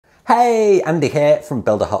Hey, Andy here from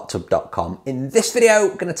builderhottub.com. In this video,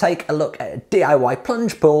 we're going to take a look at a DIY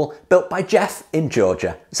plunge pool built by Jeff in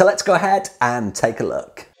Georgia. So let's go ahead and take a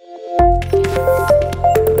look.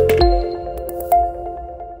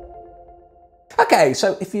 Okay,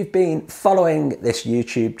 so if you've been following this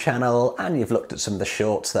YouTube channel and you've looked at some of the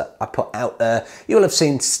shorts that I put out there, you will have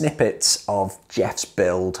seen snippets of Jeff's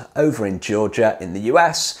build over in Georgia in the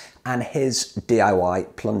US and his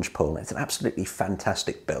DIY plunge pool. It's an absolutely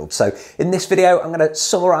fantastic build. So in this video, I'm going to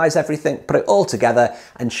summarize everything, put it all together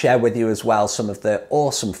and share with you as well some of the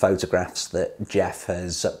awesome photographs that Jeff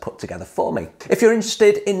has put together for me. If you're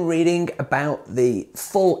interested in reading about the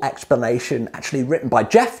full explanation actually written by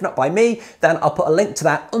Jeff, not by me, then I'll put a link to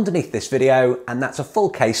that underneath this video, and that's a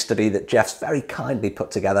full case study that Jeff's very kindly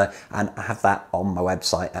put together, and I have that on my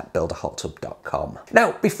website at builderhottub.com.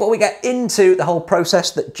 Now, before we get into the whole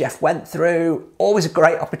process that Jeff went through, always a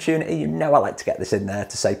great opportunity, you know I like to get this in there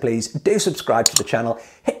to say please do subscribe to the channel,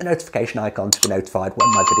 hit the notification icon to be notified when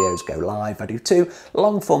my videos go live. I do 2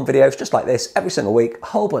 long form videos just like this every single week, a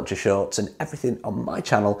whole bunch of shorts, and everything on my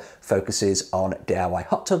channel focuses on DIY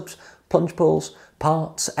hot tubs, plunge pools,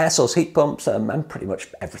 parts, air source heat pumps, and pretty much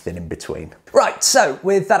everything in between. Right, so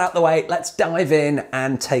with that out of the way, let's dive in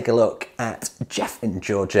and take a look at Jeff in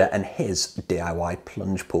Georgia and his DIY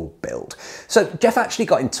plunge pool build. So Jeff actually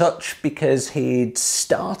got in touch because he'd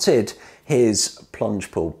started his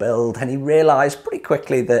plunge pool build and he realised pretty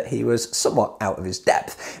quickly that he was somewhat out of his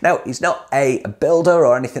depth. Now, he's not a builder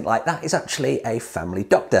or anything like that, he's actually a family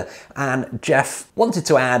doctor, and Jeff wanted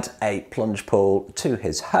to add a plunge pool to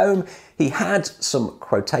his home. He had some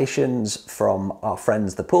quotations from our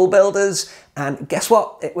friends the pool builders, and guess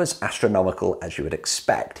what? It was astronomical, as you would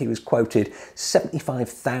expect. He was quoted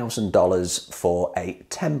 $75,000 for a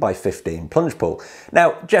 10 by 15 plunge pool.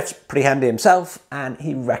 Now, Jeff's pretty handy himself, and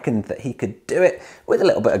he reckoned that he could do it with a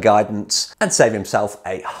little bit of guidance and save himself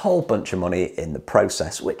a whole bunch of money in the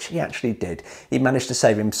process, which he actually did. He managed to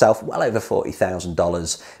save himself well over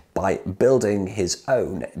 $40,000 by building his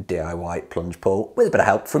own DIY plunge pool with a bit of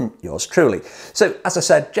help from yours truly. So as I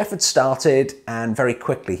said, Jeff had started, and very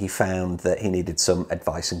quickly he found that he needed some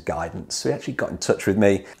advice and guidance. So he actually got in touch with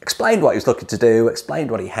me, explained what he was looking to do,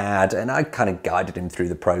 explained what he had, and I kind of guided him through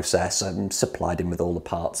the process and supplied him with all the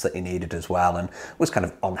parts that he needed as well, and was kind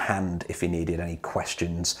of on hand if he needed any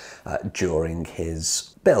questions during his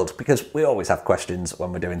build, because we always have questions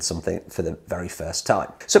when we're doing something for the very first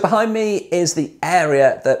time. So behind me is the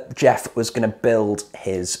area that Jeff was going to build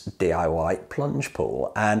his DIY plunge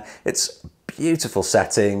pool, and it's beautiful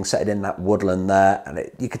setting, set in that woodland there,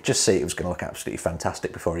 and you could just see it was going to look absolutely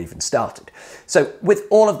fantastic before he even started. So with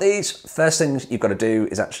all of these, first things you've got to do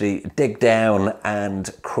is actually dig down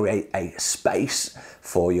and create a space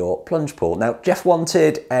for your plunge pool. Now, Jeff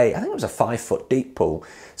wanted I think it was a 5-foot deep pool,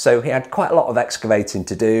 so he had quite a lot of excavating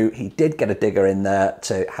to do. He did get a digger in there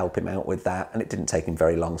to help him out with that, and it didn't take him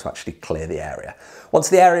very long to actually clear the area. Once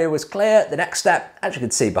the area was clear, the next step, as you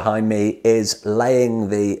can see behind me, is laying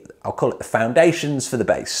I'll call it the foundations for the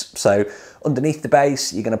base. So underneath the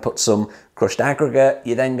base, you're going to put some crushed aggregate.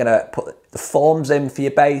 You're then going to put the forms in for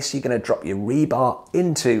your base. You're going to drop your rebar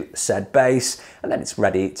into said base, and then it's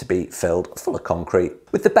ready to be filled full of concrete.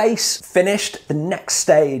 With the base finished, the next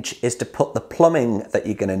stage is to put the plumbing that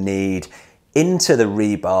you're going to need into the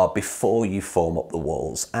rebar before you form up the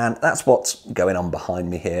walls, and that's what's going on behind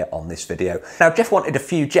me here on this video. Now, Jeff wanted a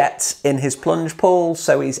few jets in his plunge pool,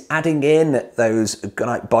 so he's adding in those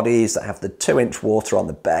gunite bodies that have the 2-inch water on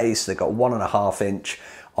the base. They've got 1.5 inch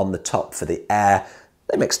on the top for the air.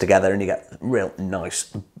 They mix together and you get real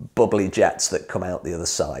nice bubbly jets that come out the other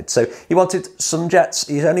side. So he wanted some jets.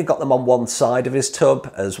 He's only got them on one side of his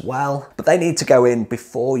tub as well, but they need to go in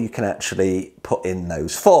before you can actually put in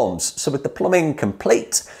those forms. So with the plumbing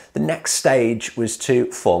complete, the next stage was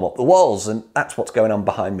to form up the walls, and that's what's going on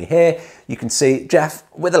behind me here. You can see Jeff,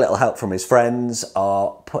 with a little help from his friends,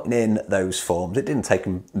 are putting in those forms. It didn't take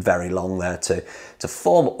him very long there to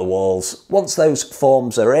form up the walls. Once those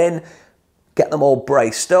forms are in, get them all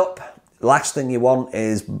braced up. Last thing you want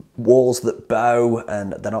is walls that bow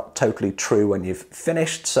and they're not totally true when you've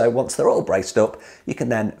finished. So once they're all braced up, you can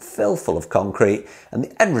then fill full of concrete, and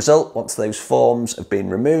the end result, once those forms have been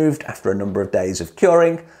removed after a number of days of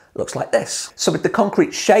curing, looks like this. So with the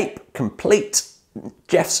concrete shape complete,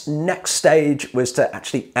 Jeff's next stage was to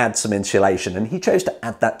actually add some insulation, and he chose to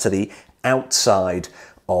add that to the outside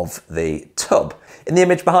of the tub. In the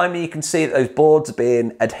image behind me, you can see that those boards are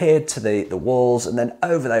being adhered to the walls, and then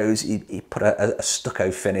over those you put a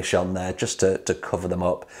stucco finish on there just to cover them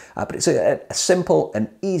up. But it's a simple and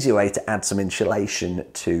easy way to add some insulation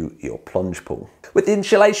to your plunge pool. With the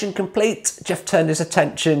insulation complete, Jeff turned his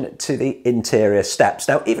attention to the interior steps.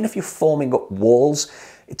 Now, even if you're forming up walls,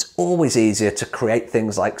 it's always easier to create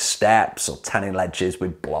things like steps or tanning ledges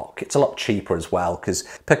with block. It's a lot cheaper as well, because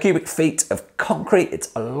per cubic feet of concrete,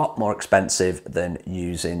 it's a lot more expensive than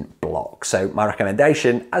using block. So my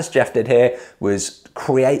recommendation, as Jeff did here, was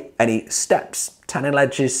create any steps, tanning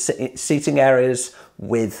ledges, seating areas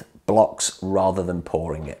with blocks rather than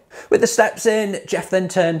pouring it. With the steps in, Jeff then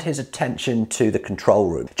turned his attention to the control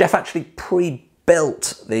room. Jeff actually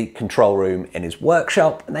pre-built the control room in his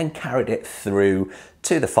workshop and then carried it through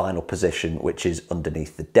to the final position, which is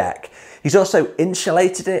underneath the deck. He's also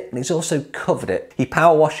insulated it and he's also covered it. He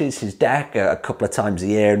power washes his deck a couple of times a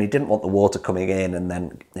year, and he didn't want the water coming in and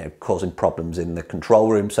then causing problems in the control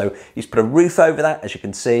room. So he's put a roof over that. As you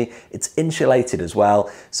can see, it's insulated as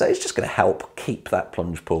well. So it's just going to help keep that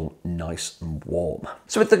plunge pool nice and warm.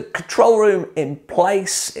 So with the control room in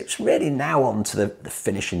place, it's really now on to the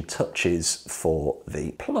finishing touches for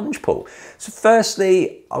the plunge pool. So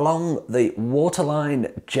firstly, along the waterline,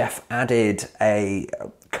 Jeff added a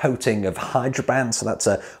coating of Hydroban, so that's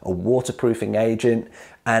a waterproofing agent,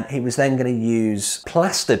 and he was then going to use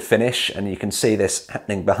plastered finish, and you can see this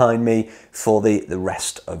happening behind me, for the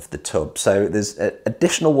rest of the tub. So there's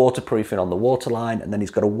additional waterproofing on the waterline, and then he's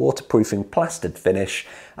got a waterproofing plastered finish,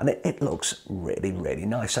 and it looks really, really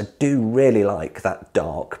nice. I do really like that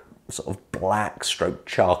dark sort of black stroke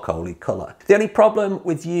charcoaly colour. The only problem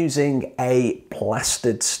with using a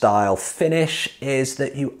plastered style finish is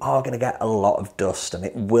that you are going to get a lot of dust and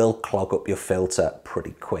it will clog up your filter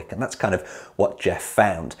pretty quick, and that's kind of what Jeff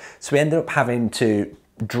found. So we ended up having to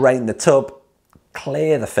drain the tub,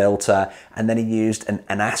 clear the filter, and then he used an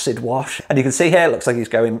acid wash. And you can see here, it looks like he's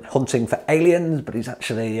going hunting for aliens, but he's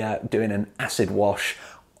actually doing an acid wash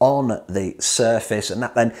on the surface, and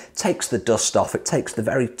that then takes the dust off. It takes the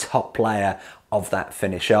very top layer of that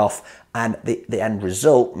finish off, and the end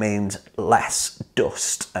result means less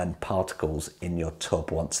dust and particles in your tub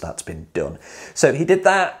once that's been done. So he did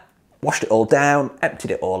that, washed it all down, emptied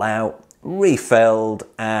it all out, refilled,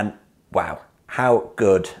 and wow, how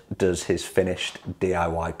good does his finished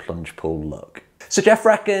DIY plunge pool look? So Jeff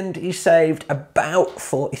reckoned he saved about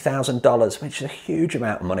 $40,000, which is a huge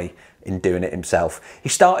amount of money in doing it himself. He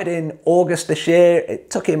started in August this year. It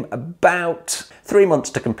took him about 3 months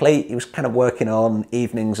to complete. He was kind of working on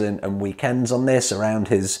evenings and weekends on this around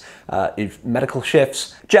his medical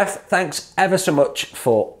shifts. Jeff, thanks ever so much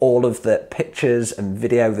for all of the pictures and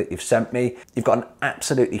video that you've sent me. You've got an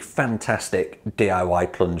absolutely fantastic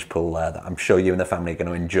DIY plunge pool there that I'm sure you and the family are going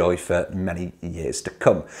to enjoy for many years to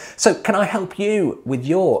come. So can I help you with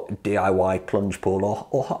your DIY plunge pool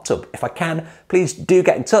or hot tub? If I can, please do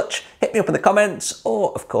get in touch. Hit me up in the comments,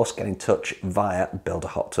 or of course get in touch via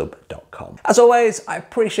buildahottub.com. As always, I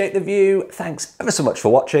appreciate the view. Thanks ever so much for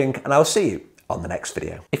watching, and I'll see you on the next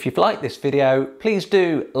video. If you've liked this video, please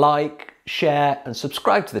do like, share, and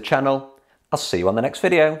subscribe to the channel. I'll see you on the next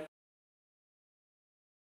video.